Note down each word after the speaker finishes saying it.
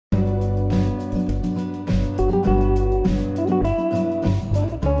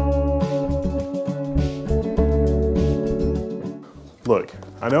look,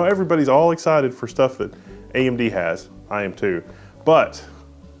 I know everybody's all excited for stuff that AMD has. I am too. But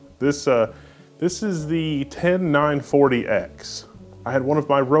this is the 10940X. I had one of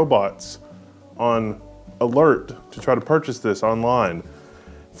my robots on alert to try to purchase this online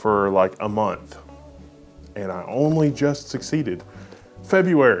for like a month. And I only just succeeded.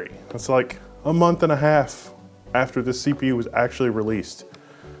 February, it's like a month and a half after this CPU was actually released.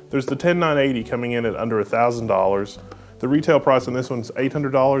 There's the 10980 coming in at under $1,000. The retail price on this one's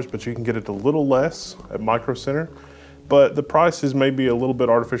 $800, but you can get it a little less at Micro Center. But the prices may be a little bit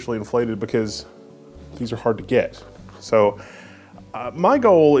artificially inflated because these are hard to get. So my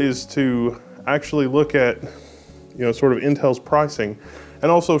goal is to actually look at, sort of Intel's pricing and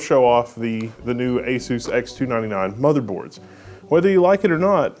also show off the new ASUS X299 motherboards. Whether you like it or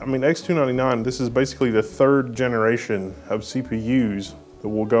not, I mean, X299, this is basically the third generation of CPUs that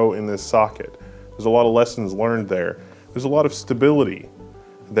will go in this socket. There's a lot of lessons learned there. There's a lot of stability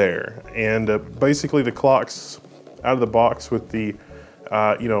there. And basically the clocks out of the box with the,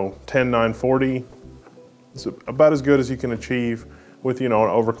 10940, it's about as good as you can achieve with, an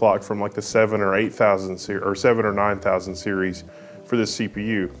overclock from like the 7 or 8000 series, or 7 or 9000 series for this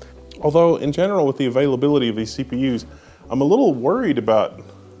CPU. Although in general, with the availability of these CPUs, I'm a little worried about,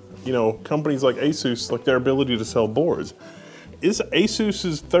 companies like ASUS, like their ability to sell boards. It's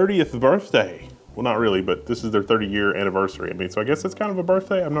ASUS's 30th birthday. Well, not really, but this is their 30-year anniversary. I mean, so I guess that's kind of a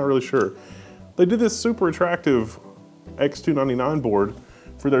birthday, I'm not really sure. They did this super attractive X299 board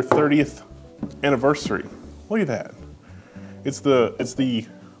for their 30th anniversary. Look at that. It's the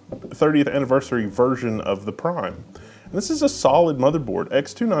 30th anniversary version of the Prime. And this is a solid motherboard.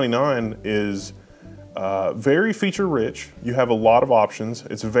 X299 is very feature rich. You have a lot of options.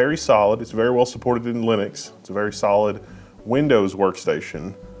 It's very solid. It's very well supported in Linux. It's a very solid Windows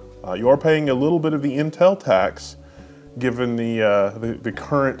workstation. You are paying a little bit of the Intel tax given the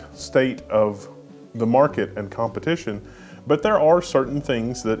current state of the market and competition, but there are certain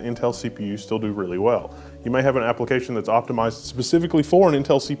things that Intel CPUs still do really well. You may have an application that's optimized specifically for an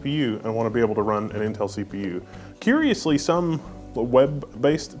Intel CPU and want to be able to run an Intel CPU. Curiously, some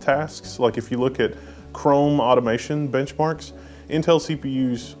web-based tasks, like if you look at Chrome automation benchmarks, Intel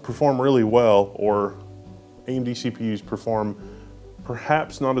CPUs perform really well, or AMD CPUs perform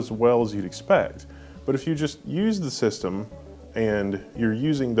perhaps not as well as you'd expect. But if you just use the system and you're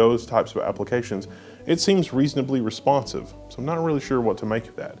using those types of applications, it seems reasonably responsive. So I'm not really sure what to make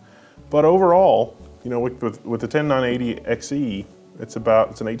of that. But overall, with the 10980XE, it's an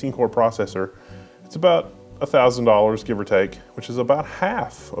 18-core processor. It's about $1,000, give or take, which is about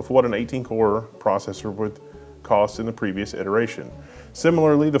half of what an 18-core processor would cost in the previous iteration.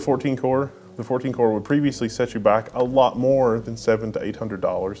 Similarly, the 14-core would previously set you back a lot more than $700 to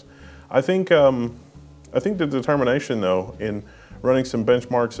 $800. I think the determination, though, in running some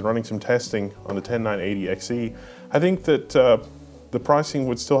benchmarks and running some testing on the 10980XE, I think that the pricing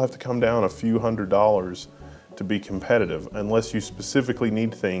would still have to come down a few $100s to be competitive, unless you specifically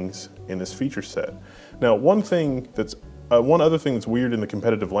need things in this feature set. Now, one other thing that's weird in the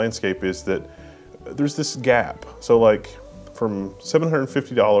competitive landscape is that there's this gap. So like from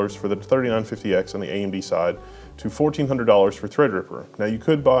 $750 for the 3950X on the AMD side to $1,400 for Threadripper. Now you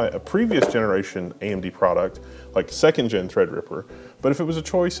could buy a previous generation AMD product, like 2nd gen Threadripper, but if it was a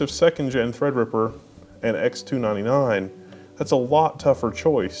choice of 2nd gen Threadripper and X299, that's a lot tougher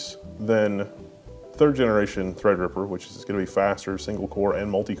choice than 3rd generation Threadripper, which is going to be faster, single core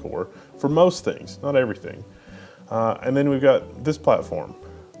and multi-core for most things, not everything. And then we've got this platform.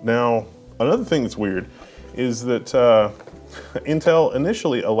 Now, another thing that's weird is that Intel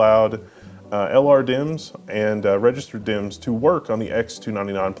initially allowed LR DIMMs and registered DIMMs to work on the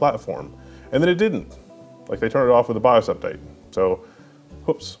X299 platform, and then it didn't. Like, they turned it off with a BIOS update. So,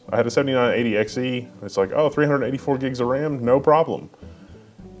 whoops, I had a 7980XE, it's like, oh, 384 gigs of RAM, no problem.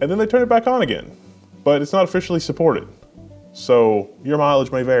 And then they turned it back on again, but it's not officially supported. So your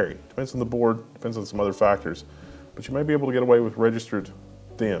mileage may vary, depends on the board, depends on some other factors, but you may be able to get away with registered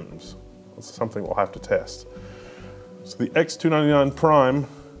DIMMs. That's something we'll have to test. So the X299 Prime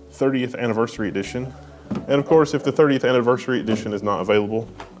 30th Anniversary Edition, and of course, if the 30th Anniversary Edition is not available,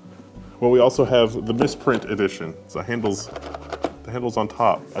 well, we also have the misprint edition. So the handles on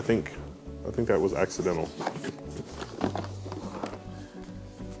top. I think that was accidental.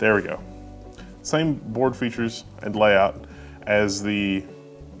 There we go. Same board features and layout as the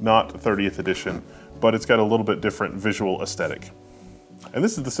not 30th edition, but it's got a little bit different visual aesthetic. And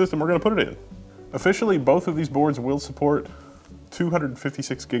this is the system we're going to put it in. Officially, both of these boards will support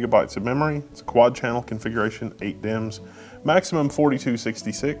 256 gigabytes of memory. It's a quad channel configuration, 8 DIMMs, maximum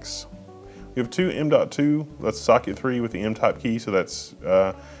 4266. You have two M.2, that's socket 3 with the M-type key, so that's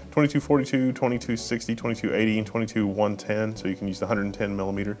 2242, 2260, 2280, and 22110, so you can use the 110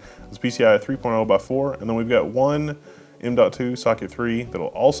 millimeter. It's PCI 3.0 by 4, and then we've got one M.2 socket 3 that'll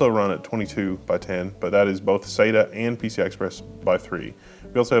also run at 22 by 10, but that is both SATA and PCI Express by 3.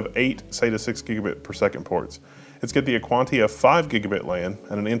 We also have 8 SATA 6 gigabit per second ports. It's got the Aquantia 5 gigabit LAN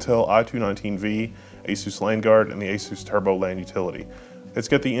and an Intel i219V, ASUS LANguard, and the ASUS Turbo LAN utility. It's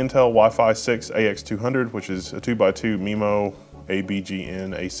got the Intel Wi-Fi 6 AX200, which is a 2x2 MIMO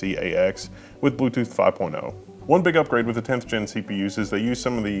ABGN AC-AX with Bluetooth 5.0. One big upgrade with the 10th gen CPUs is they use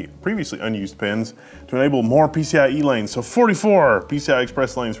some of the previously unused pins to enable more PCIe lanes. So 44 PCI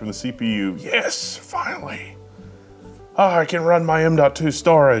Express lanes from the CPU. Yes, finally. Oh, I can run my M.2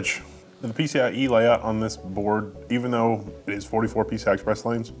 storage. The PCIe layout on this board, even though it is 44 PCI Express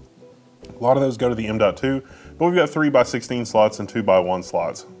lanes, a lot of those go to the M.2, but we've got 3x16 slots and 2x1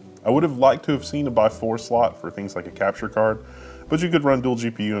 slots. I would have liked to have seen a x4 slot for things like a capture card, but you could run dual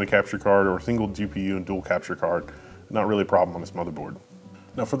GPU and a capture card or a single GPU and dual capture card. Not really a problem on this motherboard.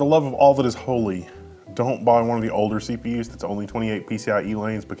 Now, for the love of all that is holy, don't buy one of the older CPUs that's only 28 PCIe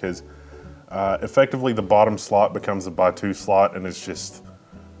lanes, because effectively the bottom slot becomes a x2 slot, and it's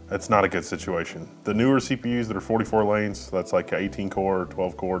not a good situation. The newer CPUs that are 44 lanes, that's like 18 core,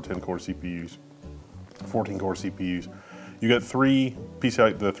 12 core, 10 core CPUs, 14 core CPUs. You get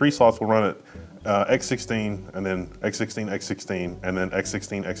the 3 slots will run at X16, and then X16, X16, and then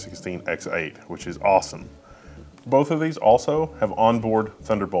X16, X16, X8, which is awesome. Both of these also have onboard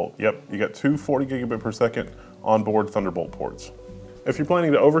Thunderbolt. Yep, you got two 40 gigabit per second onboard Thunderbolt ports. If you're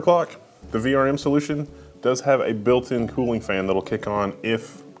planning to overclock, the VRM solution does have a built-in cooling fan that'll kick on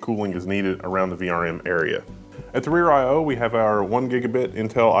if cooling is needed around the VRM area. At the rear I/O, we have our 1 gigabit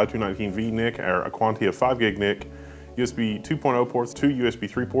Intel i219V NIC, our Aquantia 5 gig NIC, USB 2.0 ports, 2 USB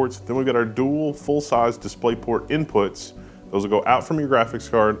 3 ports. Then we've got our dual full-size DisplayPort inputs. Those will go out from your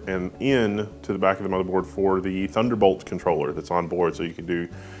graphics card and in to the back of the motherboard for the Thunderbolt controller that's on board. So you can do,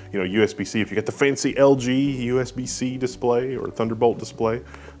 USB-C. If you get the fancy LG USB-C display or Thunderbolt display,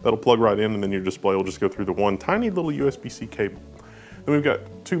 that'll plug right in, and then your display will just go through the one tiny little USB-C cable. Then we've got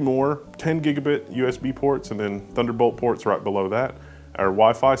 2 more 10 gigabit USB ports and then Thunderbolt ports right below that. Our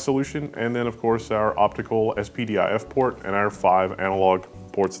Wi-Fi solution, and then of course our optical SPDIF port and our 5 analog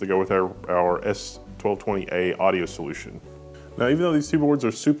ports that go with our S1220A audio solution. Now, even though these two boards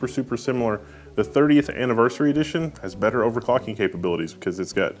are super similar, the 30th anniversary edition has better overclocking capabilities because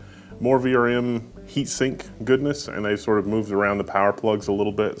it's got more VRM heatsink goodness, and they've sort of moved around the power plugs a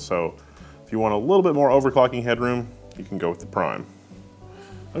little bit. So if you want a little bit more overclocking headroom, you can go with the Prime.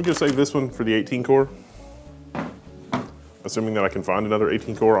 I'm gonna save this one for the 18 core. Assuming that I can find another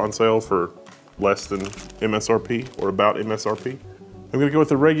 18 core on sale for less than MSRP or about MSRP. I'm gonna go with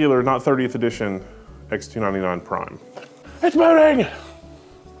the regular, not 30th edition, X299 Prime. It's booting!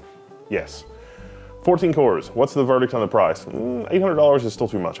 Yes. 14 cores. What's the verdict on the price? $800 is still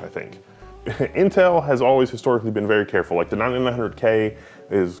too much, I think. Intel has always historically been very careful. Like the 9900K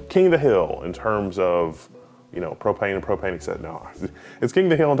is king of the hill in terms of, propane and propane, etc. No, it's king of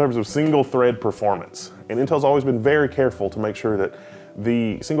the hill in terms of single thread performance. And Intel's always been very careful to make sure that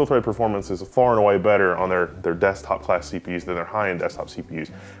the single thread performance is far and away better on their desktop class CPUs than their high-end desktop CPUs.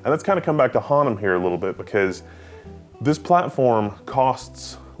 And that's kind of come back to haunt them here a little bit, because this platform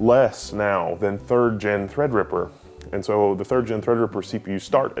costs less now than 3rd gen Threadripper. And so the 3rd gen Threadripper CPUs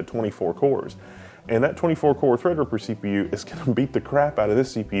start at 24 cores. And that 24 core Threadripper CPU is gonna beat the crap out of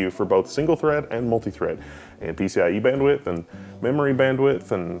this CPU for both single thread and multi-thread, and PCIe bandwidth and memory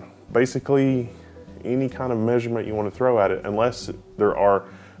bandwidth, and basically any kind of measurement you want to throw at it, unless there are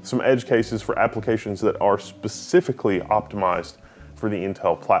some edge cases for applications that are specifically optimized for the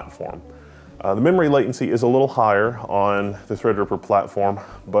Intel platform. The memory latency is a little higher on the Threadripper platform,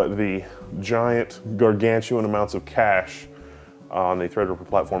 but the giant, gargantuan amounts of cache on the Threadripper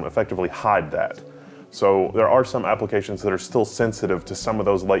platform effectively hide that. So there are some applications that are still sensitive to some of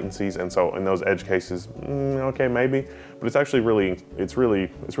those latencies, and so in those edge cases, okay, maybe, but it's actually really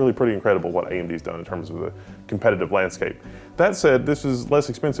pretty incredible what AMD's done in terms of the competitive landscape. That said, this is less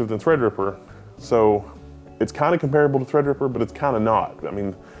expensive than Threadripper, so it's kind of comparable to Threadripper, but it's kind of not. I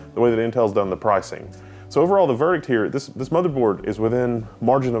mean, the way that Intel's done the pricing. So overall, the verdict here, this motherboard is within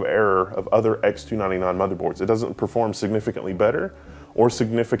margin of error of other X299 motherboards. It doesn't perform significantly better or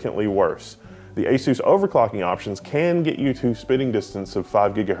significantly worse. The ASUS overclocking options can get you to spitting distance of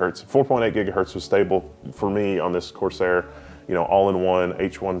 5 gigahertz. 4.8 gigahertz was stable for me on this Corsair, all-in-one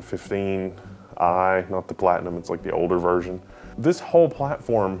H115i, not the Platinum, it's like the older version. This whole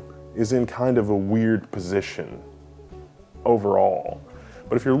platform is in kind of a weird position overall,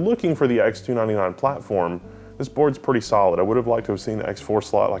 But if you're looking for the X299 platform, this board's pretty solid. I would have liked to have seen the X4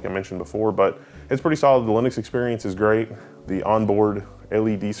 slot like I mentioned before, but it's pretty solid. The Linux experience is great. The onboard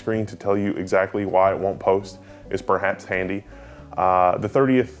LED screen to tell you exactly why it won't post is perhaps handy. The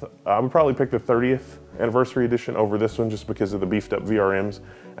 30th, I would probably pick the 30th anniversary edition over this one just because of the beefed up VRMs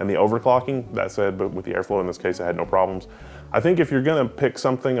and the overclocking. That said, but with the airflow in this case, I had no problems. I think if you're gonna pick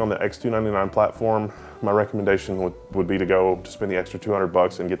something on the X299 platform, my recommendation would be to go to spend the extra 200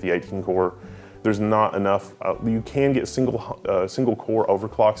 bucks and get the 18 core. There's not enough, you can get single core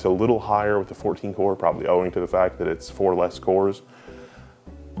overclocks a little higher with the 14 core, probably owing to the fact that it's 4 less cores.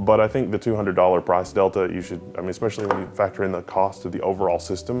 But I think the $200 price delta, you should, I mean, especially when you factor in the cost of the overall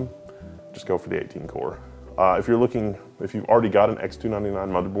system, just go for the 18 core. If you've already got an X299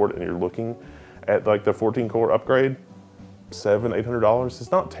 motherboard and you're looking at like the 14 core upgrade, $700, $800,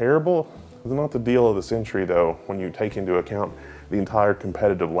 it's not terrible. It's not the deal of the century though, when you take into account the entire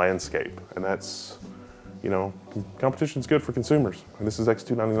competitive landscape. And that's, you know, competition's good for consumers. And this is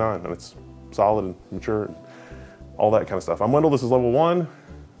X299 and it's solid and mature and all that kind of stuff. I'm Wendell, this is level 1.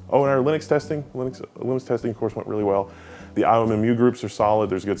 Oh, and our Linux testing, Linux testing of course went really well. The IOMMU groups are solid.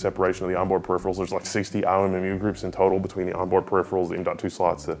 There's good separation of the onboard peripherals. There's like 60 IOMMU groups in total between the onboard peripherals, the M.2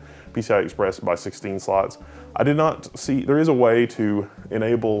 slots, the PCI Express by 16 slots. I did not see, there is a way to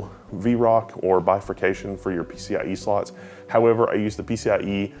enable VROC or bifurcation for your PCIe slots. However, I used the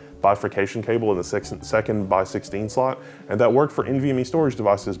PCIe bifurcation cable in the second by 16 slot, and that worked for NVMe storage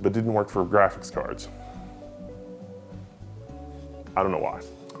devices, but didn't work for graphics cards. I don't know why.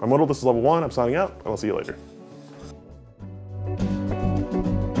 I'm Wendell, this is level 1. I'm signing out, and I'll see you later.